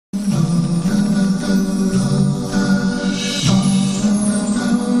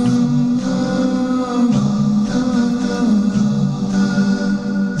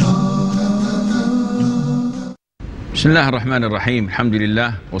بسم الله الرحمن الرحيم الحمد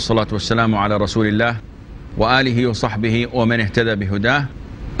لله والصلاة والسلام على رسول الله وآله وصحبه ومن اهتدى بهداه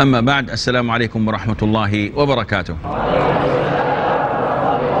أما بعد السلام عليكم ورحمة الله وبركاته.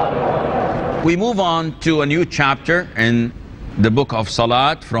 We move on to a new chapter in the book of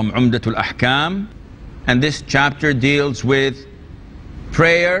Salat from Umdatul Ahkaam, and this chapter deals with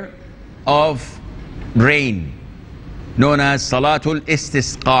prayer of rain known as Salatul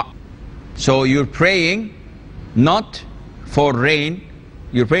Istisqa. So you're praying not for rain,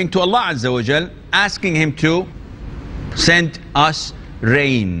 you're praying to Allah Azza wa Jal, asking Him to send us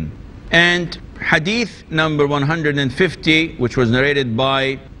rain. And hadith number 150, which was narrated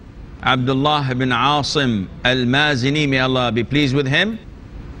by Abdullah ibn Asim al-Mazini, may Allah be pleased with him,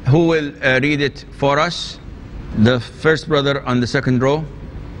 who will read it for us. The first brother on the second row.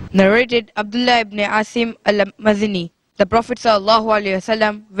 Narrated Abdullah ibn Asim al-Mazini. The Prophet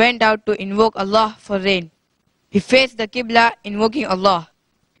ﷺ went out to invoke Allah for rain. He faced the Qibla invoking Allah.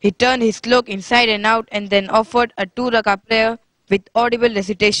 He turned his cloak inside and out and then offered a 2-rakah prayer with audible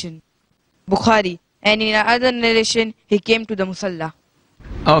recitation. Bukhari. And in another narration, he came to the Musalla.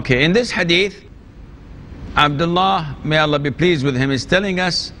 Okay, in this hadith, Abdullah, may Allah be pleased with him, is telling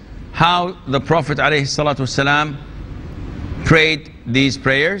us how the Prophet ﷺ prayed these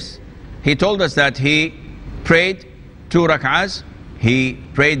prayers. He told us that he prayed 2 rak'ahs, he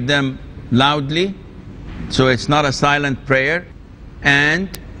prayed them loudly, so it's not a silent prayer,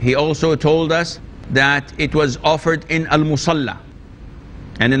 and he also told us that it was offered in al-musalla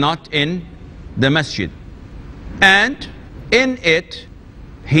and not in the masjid. And in it,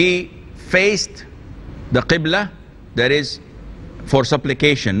 he faced the qibla, that is for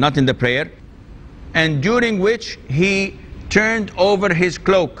supplication, not in the prayer, and during which he turned over his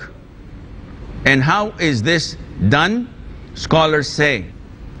cloak. And how is this done? Scholars say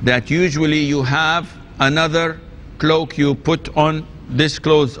that usually you have another cloak you put on this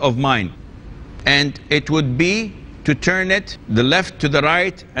clothes of mine, and it would be to turn it the left to the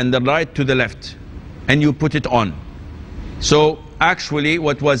right and the right to the left, and you put it on. So actually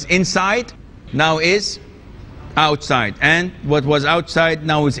what was inside now is outside, and what was outside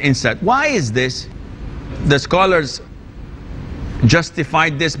now is inside. Why is this? The scholars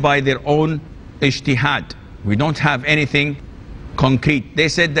justified this by their own ijtihad. We don't have anything concrete. They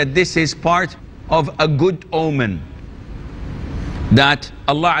said that this is part of a good omen, that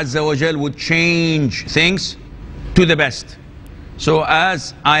Allah Azza wa Jal would change things to the best. So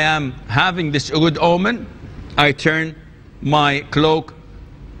as I am having this good omen, I turn my cloak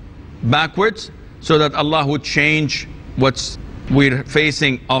backwards so that Allah would change what we're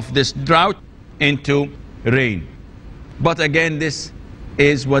facing of this drought into rain. But again, this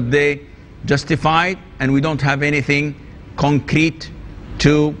is what they justified, and we don't have anything concrete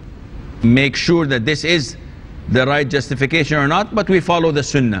to make sure that this is the right justification or not, but we follow the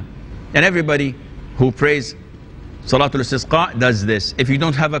sunnah. And everybody who prays Salatul Istisqa does this. If you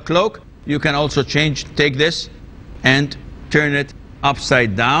don't have a cloak, you can also take this and turn it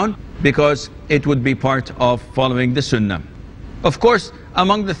upside down, because it would be part of following the sunnah. Of course,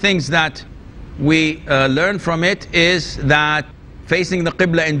 among the things that we learn from it is that facing the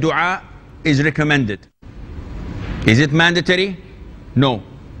qibla in dua is recommended. Is it mandatory? No.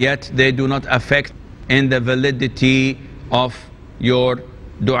 Yet they do not affect in the validity of your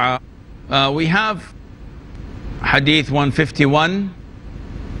dua. We have hadith 151.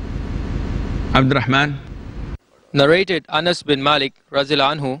 Abdurrahman. Narrated Anas bin Malik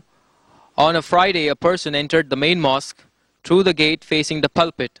radhiyallahu anhu, on a Friday a person entered the main mosque through the gate facing the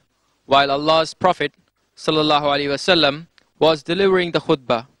pulpit, while Allah's Prophet sallallahu alaihi wasallam was delivering the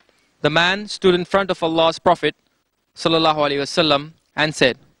khutbah. The man stood in front of Allah's Prophet sallallahu alaihi wasallam and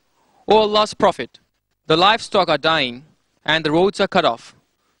said, "O Allah's Prophet, the livestock are dying and the roads are cut off,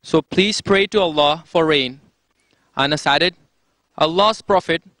 so please pray to Allah for rain." Anas added, Allah's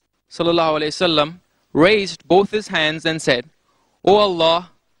Prophet sallallahu alaihi wasallam raised both his hands and said, "O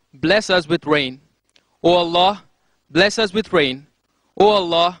Allah, bless us with rain. O Allah, bless us with rain. O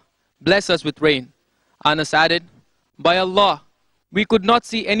Allah, bless us with rain." Anas added, "By Allah, we could not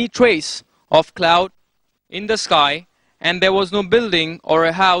see any trace of cloud in the sky, and there was no building or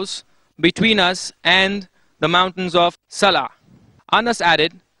a house between us and the mountains of Salah." Anas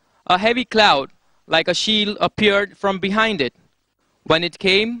added, "A heavy cloud like a shield appeared from behind it. When it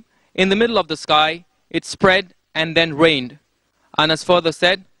came in the middle of the sky, it spread and then rained." Anas further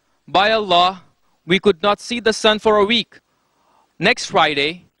said, "By Allah, we could not see the sun for a week." Next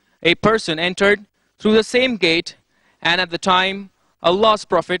Friday, a person entered through the same gate, and at the time Allah's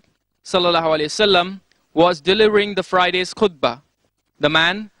Prophet sallallahu alaihi wasallam was delivering the Friday's khutbah. The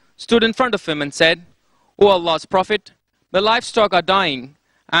man stood in front of him and said, O Allah's Prophet, the livestock are dying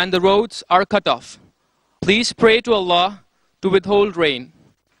and the roads are cut off. Please pray to Allah to withhold rain.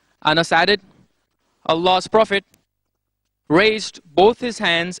 Anas added, Allah's Prophet raised both his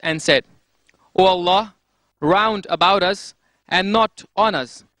hands and said, O Allah, round about us and not on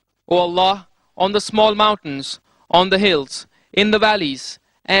us. O Allah, on the small mountains, on the hills, in the valleys,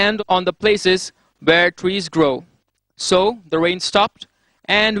 and on the places where trees grow. So the rain stopped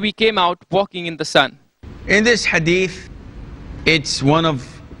and we came out walking in the sun. In this hadith, it's one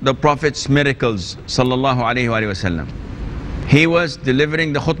of the Prophet's miracles, sallallahu alaihi wasallam. He was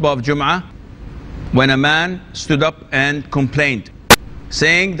delivering the khutbah of Jum'ah when a man stood up and complained,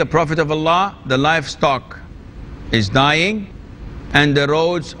 saying, the Prophet of Allah, the livestock is dying and the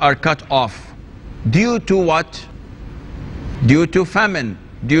roads are cut off. Due to what? Due to famine,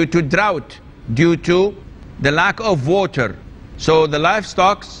 due to drought, due to the lack of water. So the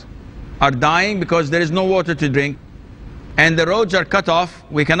livestock are dying because there is no water to drink, and the roads are cut off.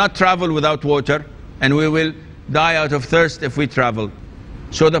 We cannot travel without water, and we will die out of thirst if we travel.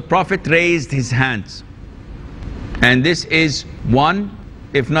 So the Prophet raised his hands, and this is one,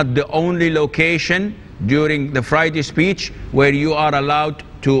 if not the only location during the Friday speech where you are allowed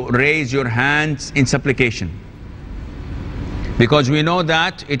to raise your hands in supplication. Because we know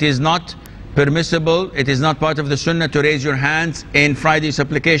that it is not permissible, it is not part of the sunnah to raise your hands in Friday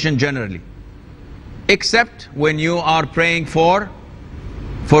supplication generally, except when you are praying for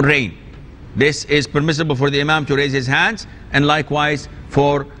rain. This is permissible for the Imam to raise his hands, and likewise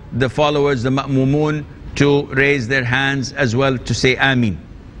for the followers, the ma'mumun, to raise their hands as well to say Ameen.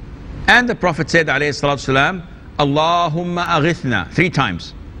 And the Prophet said, alayhi salatu wasalam, Allahumma aghithna, 3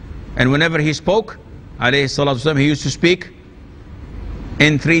 times. And whenever he spoke, alayhi salatu wasalam, he used to speak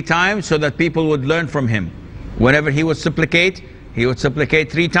in 3 times so that people would learn from him. Whenever he would supplicate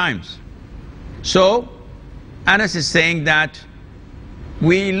 3 times. So Anas is saying that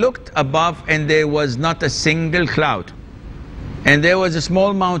we looked above and there was not a single cloud. And there was a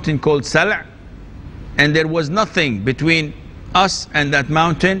small mountain called Sal', and there was nothing between us and that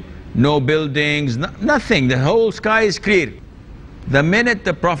mountain, no buildings, nothing. The whole sky is clear. The minute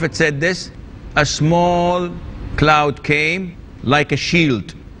the Prophet said this, a small cloud came like a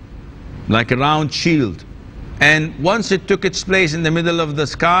shield, like a round shield. And once it took its place in the middle of the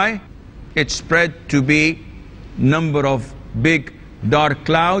sky, it spread to be number of big dark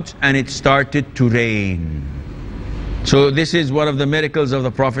clouds, and it started to rain. So this is one of the miracles of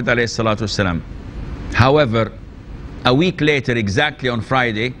the Prophet ﷺ. However, a week later, exactly on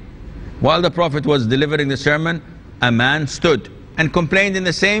Friday, while the Prophet was delivering the sermon, a man stood and complained in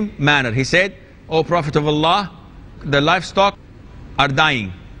the same manner. He said, O Prophet of Allah, the livestock are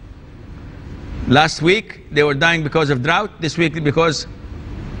dying. Last week they were dying because of drought, this week because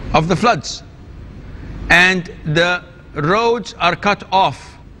of the floods. And the roads are cut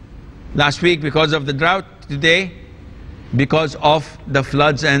off. Last week because of the drought, today because of the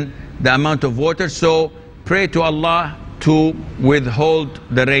floods and the amount of water. So pray to Allah to withhold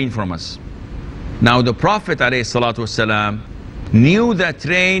the rain from us. Now the Prophet ﷺ knew that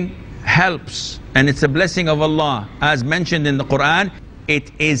rain helps and it's a blessing of Allah. As mentioned in the Quran,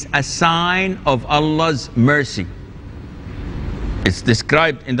 it is a sign of Allah's mercy. It's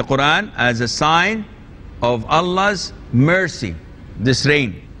described in the Quran as a sign of Allah's mercy, this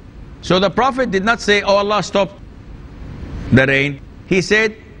rain. So the Prophet did not say, oh Allah, stop the rain. He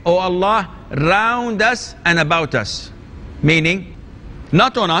said, oh Allah, round us and about us. Meaning,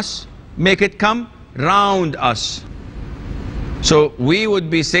 not on us, make it come round us. So we would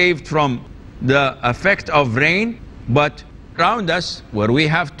be saved from the effect of rain, but round us, where we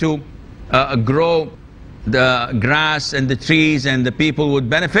have to grow the grass and the trees and the people would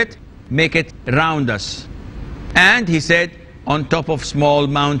benefit, make it round us. And he said, on top of small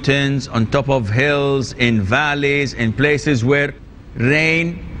mountains, on top of hills, in valleys, in places where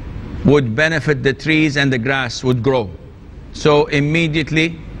rain would benefit the trees and the grass would grow. So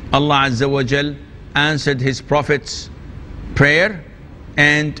immediately Allah Azza wa Jal answered his Prophet's prayer,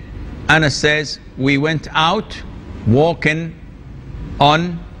 and Anas says, we went out walking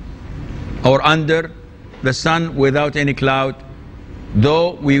on or under the sun without any cloud,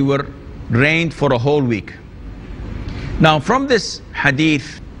 though we were rained for a whole week. Now from this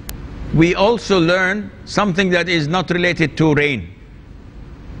hadith, we also learn something that is not related to rain,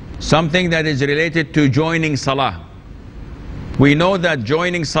 something that is related to joining salah. We know that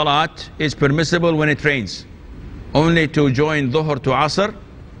joining salat is permissible when it rains, only to join dhuhr to asr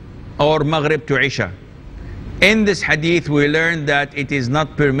or maghrib to isha. In this hadith we learn that it is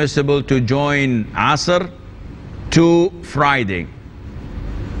not permissible to join asr to Friday.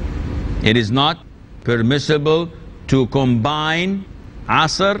 It is not permissible to combine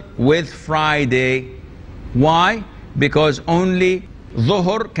Asr with Friday. Why? Because only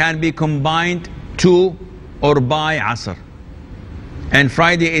Dhuhr can be combined to or by Asr. And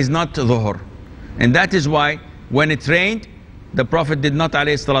Friday is not Dhuhr. And that is why when it rained, the Prophet did not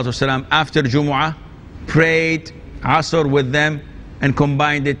ﷺ, after Jumu'ah, prayed Asr with them and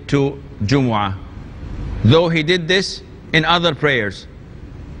combined it to Jumu'ah. Though he did this in other prayers,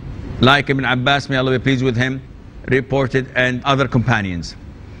 like Ibn Abbas, may Allah be pleased with him, reported, and other companions.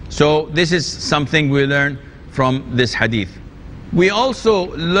 So this is something we learn from this hadith. We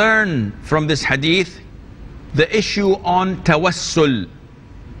also learn from this hadith the issue on tawassul.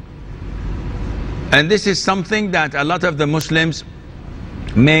 And this is something that a lot of the Muslims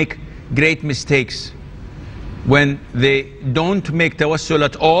make great mistakes when they don't make tawassul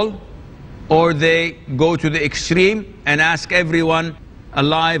at all, or they go to the extreme and ask everyone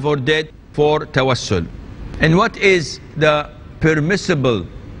alive or dead for tawassul. And what is the permissible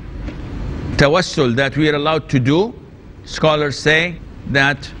tawassul that we are allowed to do? Scholars say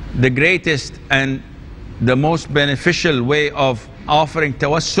that the greatest and the most beneficial way of offering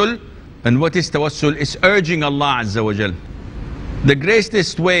tawassul, and what is tawassul, is urging Allah Azza wa Jal. The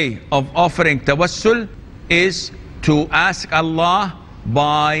greatest way of offering tawassul is to ask Allah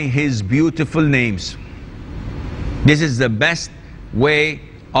by His beautiful names. This is the best way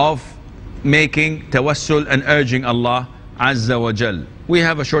of making tawassul and urging Allah Azza wa Jal. We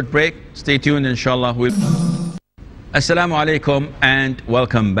have a short break. Stay tuned, inshallah. Assalamu alaikum and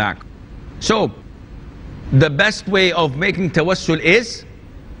welcome back. So, the best way of making tawassul is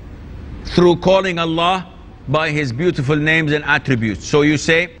through calling Allah by His beautiful names and attributes. So you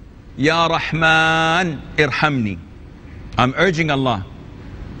say, Ya Rahman irhamni. I'm urging Allah.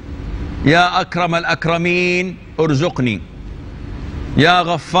 Ya Akram al-Akrameen urzuqni. Ya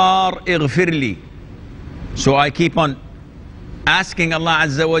Ghaffar ighfirli. So I keep on asking Allah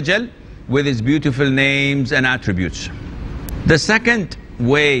Azza wa Jal with His beautiful names and attributes. The second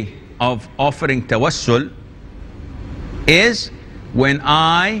way of offering tawassul is when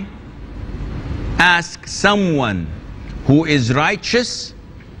I ask someone who is righteous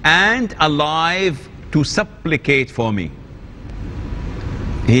and alive to supplicate for me.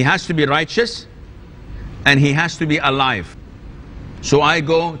 He has to be righteous and he has to be alive. So I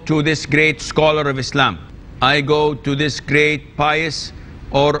go to this great scholar of Islam, I go to this great pious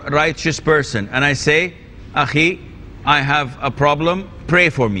or righteous person, and I say, Akhi, I have a problem, pray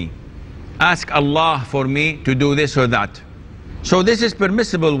for me. Ask Allah for me to do this or that. So this is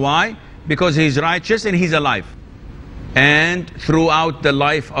permissible. Why? Because he's righteous and he's alive. And throughout the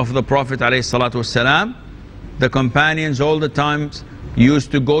life of the Prophet ﷺ, the companions all the times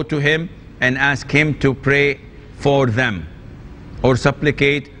used to go to him and ask him to pray for them, or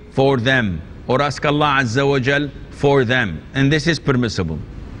supplicate for them, or ask Allah Azza wa Jal for them. And this is permissible.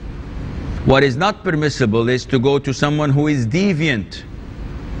 What is not permissible is to go to someone who is deviant,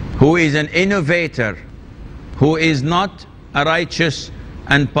 who is an innovator, who is not a righteous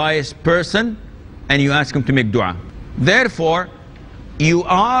and pious person, and you ask him to make dua. Therefore, you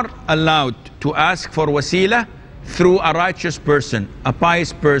are allowed to ask for wasila through a righteous person, a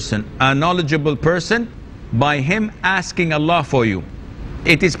pious person, a knowledgeable person, by him asking Allah for you.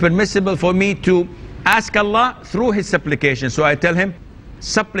 It is permissible for me to ask Allah through his supplication. So I tell him,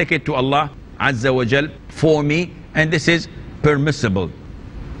 supplicate to Allah Azza wa Jal for me, and this is permissible.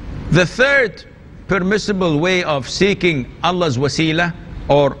 The third permissible way of seeking Allah's wasila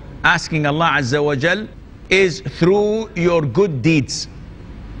or asking Allah Azza wa Jal is through your good deeds.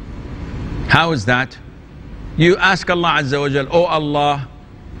 How is that? You ask Allah Azza wa Jal, oh Allah,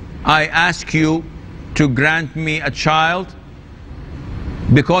 I ask you to grant me a child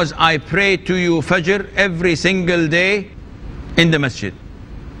because I pray to you Fajr every single day in the masjid.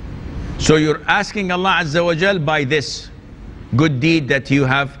 So you're asking Allah Azza wa Jal by this good deed that you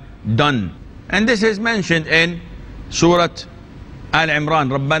have done. And this is mentioned in Surah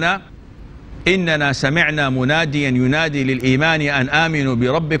Al-Imran. ربنا إننا سمعنا مناديا ينادي للإيمان أن آمنوا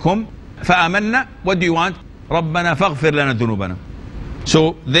بربكم فآمنا. What do you want? ربنا فاغفر لنا ذنوبنا.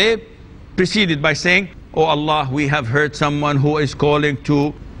 So they preceded by saying, oh Allah, we have heard someone who is calling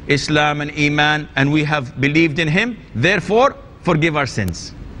to Islam and Iman, and we have believed in him, therefore forgive our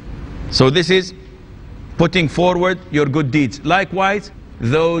sins. So this is putting forward your good deeds. Likewise,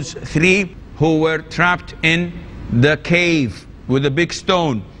 those three who were trapped in the cave with a big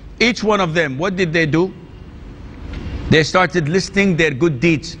stone, each one of them, what did they do? They started listing their good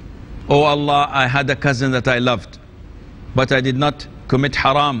deeds. Oh Allah, I had a cousin that I loved, but I did not commit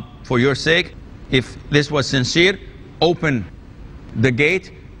haram for your sake. If this was sincere, open the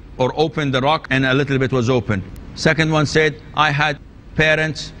gate or opened the rock and a little bit was open. Second one said, I had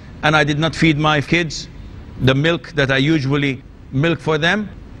parents and I did not feed my kids the milk that I usually milk for them,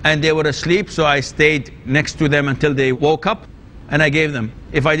 and they were asleep, so I stayed next to them until they woke up and I gave them.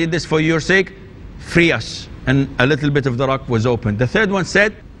 If I did this for your sake, free us. And a little bit of the rock was opened. The third one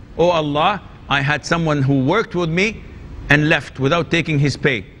said, Oh Allah, I had someone who worked with me and left without taking his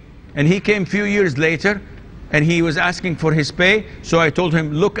pay. And he came few years later and he was asking for his pay. So I told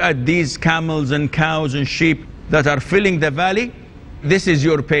him, look at these camels and cows and sheep that are filling the valley. This is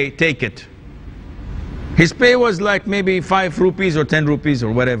your pay, take it. His pay was like maybe 5 rupees or 10 rupees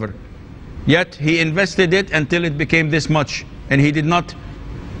or whatever. Yet he invested it until it became this much. And he did not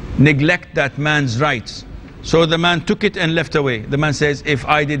neglect that man's rights. So the man took it and left away. The man says, if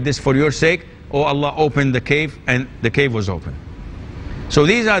I did this for your sake, oh Allah, open the cave, and the cave was open. So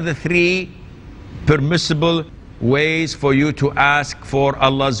these are the 3 permissible ways for you to ask for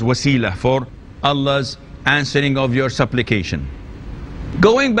Allah's wasila, for Allah's answering of your supplication.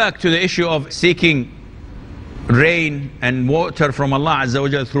 Going back to the issue of seeking rain and water from Allah Azza wa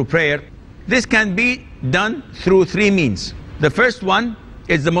Jal through prayer, this can be done through 3 means. The first one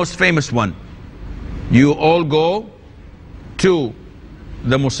is the most famous one. You all go to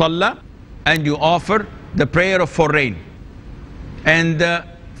the musalla and you offer the prayer for rain. And the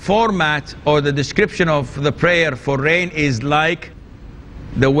format or the description of the prayer for rain is like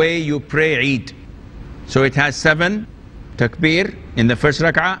the way you pray Eid. So it has 7 takbir in the first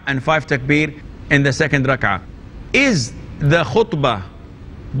rak'ah and 5 takbir in the second rak'ah. Is the khutbah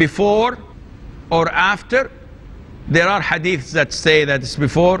before or after? There are hadiths that say that it's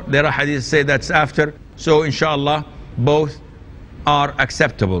before, there are hadiths that say that's after. So inshallah, both are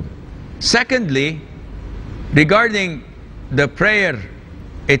acceptable. Secondly, regarding the prayer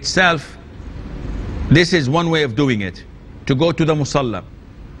itself, this is one way of doing it, to go to the musalla.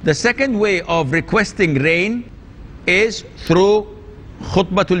 The second way of requesting rain is through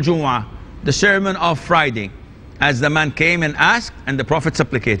khutbatul Jumu'ah, the sermon of Friday, as the man came and asked and the Prophet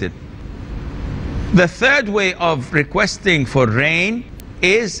supplicated. The third way of requesting for rain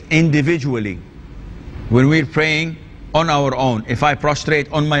is individually. When we're praying on our own, if I prostrate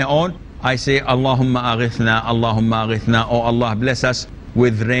on my own, I say, Allahumma aghithna, Allahumma aghithna, oh Allah, bless us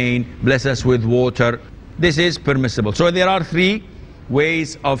with rain, bless us with water. This is permissible. So there are 3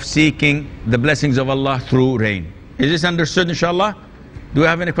 ways of seeking the blessings of Allah through rain. Is this understood, inshallah? Do you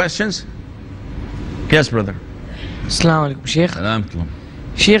have any questions? Yes, brother. Assalamu alaikum, Sheikh. Alhamdulillah.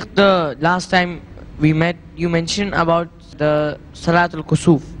 Sheikh, the last time we met, you mentioned about the Salatul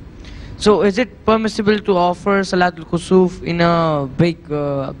Kusuf. So is it permissible to offer Salatul Kusuf in a big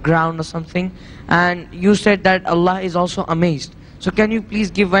ground or something? And you said that Allah is also amazed. So can you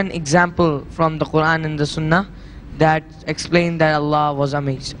please give an example from the Quran and the Sunnah that explain that Allah was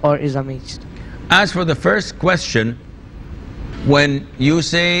amazed or is amazed? As for the first question, when you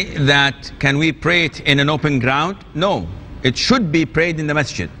say that can we pray it in an open ground? No, it should be prayed in the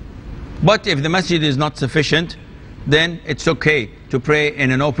masjid. But if the masjid is not sufficient, then it's okay to pray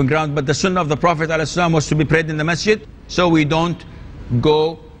in an open ground. But the sunnah of the Prophet ﷺ was to be prayed in the masjid, so we don't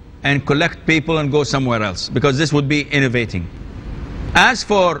go and collect people and go somewhere else, because this would be innovating. As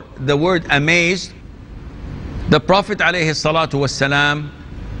for the word amazed, the Prophet ﷺ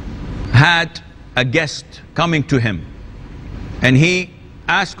had a guest coming to him, and he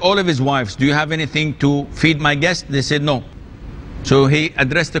asked all of his wives, do you have anything to feed my guest? They said no. So he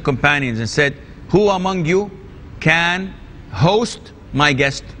addressed the companions and said, who among you can host my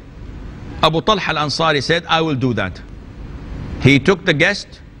guest? Abu Talha al-Ansari said, I will do that. He took the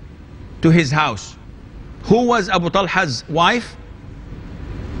guest to his house. Who was Abu Talha's wife?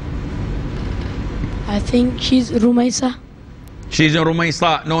 I think she's Rumaysa. She's a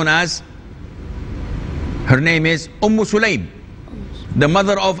Rumaysa, known as, her name is Sulaym, the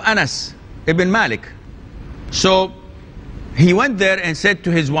mother of Anas ibn Malik. So he went there and said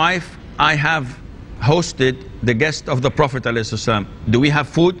to his wife, I have hosted the guest of the Prophet ﷺ. Do we have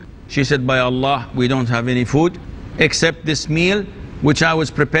food? She said, by Allah, we don't have any food except this meal which I was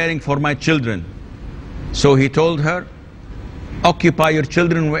preparing for my children. So he told her, occupy your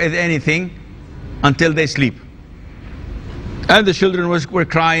children with anything until they sleep. And the children were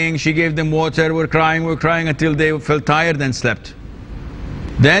crying, she gave them water, were crying until they felt tired and slept.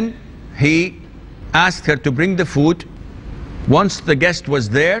 Then he asked her to bring the food. Once the guest was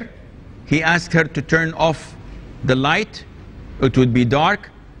there, he asked her to turn off the light. It would be dark,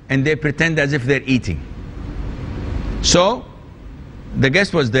 and they pretend as if they're eating. So the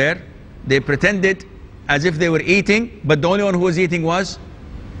guest was there, they pretended as if they were eating, but the only one who was eating was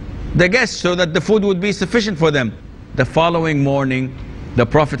the guest, so that the food would be sufficient for them. The following morning, the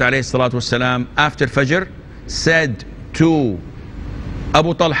Prophet ﷺ after Fajr said to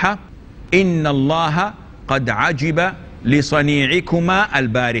Abu Talha, Inna Allah qad ajiba li sani'ikuma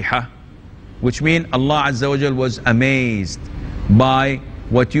al-bariha, which means Allah Azza wa Jal was amazed by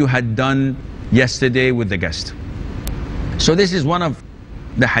what you had done yesterday with the guest. So this is one of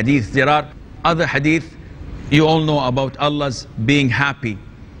the hadith. There are other hadith you all know about Allah's being happy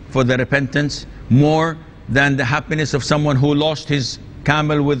for the repentance more than the happiness of someone who lost his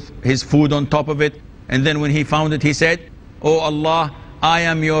camel with his food on top of it, and then when he found it he said, Oh Allah, I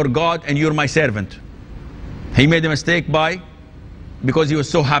am your God and you're my servant. He made a mistake because he was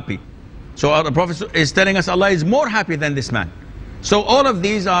so happy. So the Prophet is telling us Allah is more happy than this man. So all of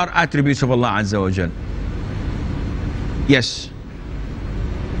these are attributes of Allah Azza wa Jal. Yes.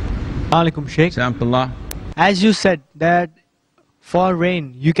 Alaikum Shaykh. Alhamdulillah. As you said that for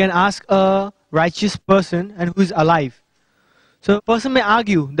rain you can ask a righteous person and who is alive. So a person may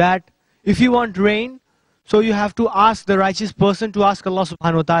argue that if you want rain, so you have to ask the righteous person to ask Allah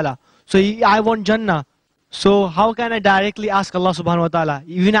subhanahu wa ta'ala. So I want Jannah. So how can I directly ask Allah subhanahu wa ta'ala?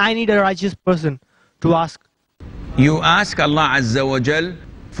 Even I need a righteous person to ask. You ask Allah Azza wa Jal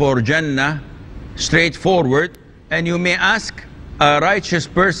for Jannah straightforward, and you may ask a righteous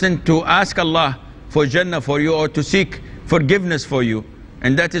person to ask Allah for Jannah for you or to seek forgiveness for you.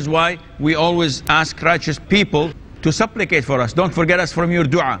 And that is why we always ask righteous people to supplicate for us. Don't forget us from your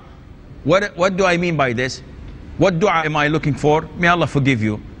dua. What do I mean by this? What dua am I looking for? May Allah forgive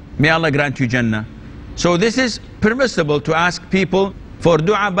you. May Allah grant you Jannah. So this is permissible to ask people for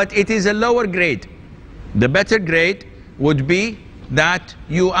dua, but it is a lower grade. The better grade would be that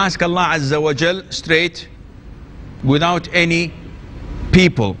you ask Allah Azza wa Jal straight without any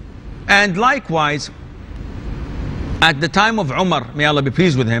people. And likewise, at the time of Umar, may Allah be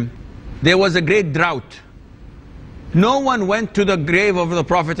pleased with him, there was a great drought. No one went to the grave of the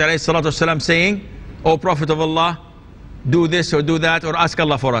Prophet ﷺ saying, O Prophet of Allah, do this or do that or ask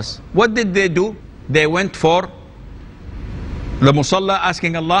Allah for us. What did they do? They went for the Musalla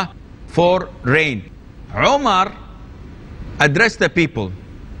asking Allah for rain. Umar addressed the people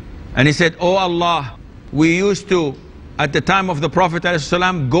and he said, Oh Allah, we used to, at the time of the Prophet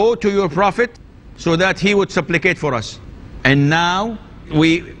ﷺ, go to your Prophet so that he would supplicate for us. And now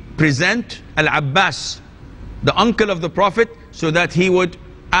we present Al-Abbas, the uncle of the Prophet, so that he would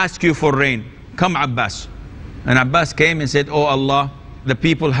ask you for rain. Come Abbas. And Abbas came and said, Oh Allah, the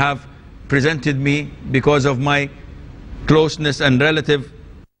people have presented me because of my closeness and relative,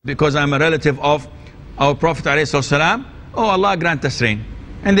 because I'm a relative of our Prophet ﷺ. Oh Allah, grant us rain.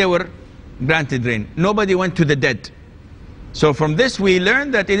 And they were granted rain. Nobody went to the dead. So from this we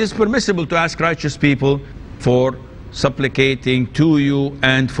learn that it is permissible to ask righteous people for supplicating to you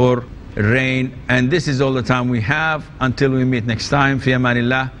and for rain. And this is all the time we have until we meet next time. Fi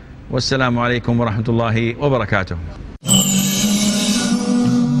amanillah. Wassalamu alaikum wa rahmatullahi wa barakatuh.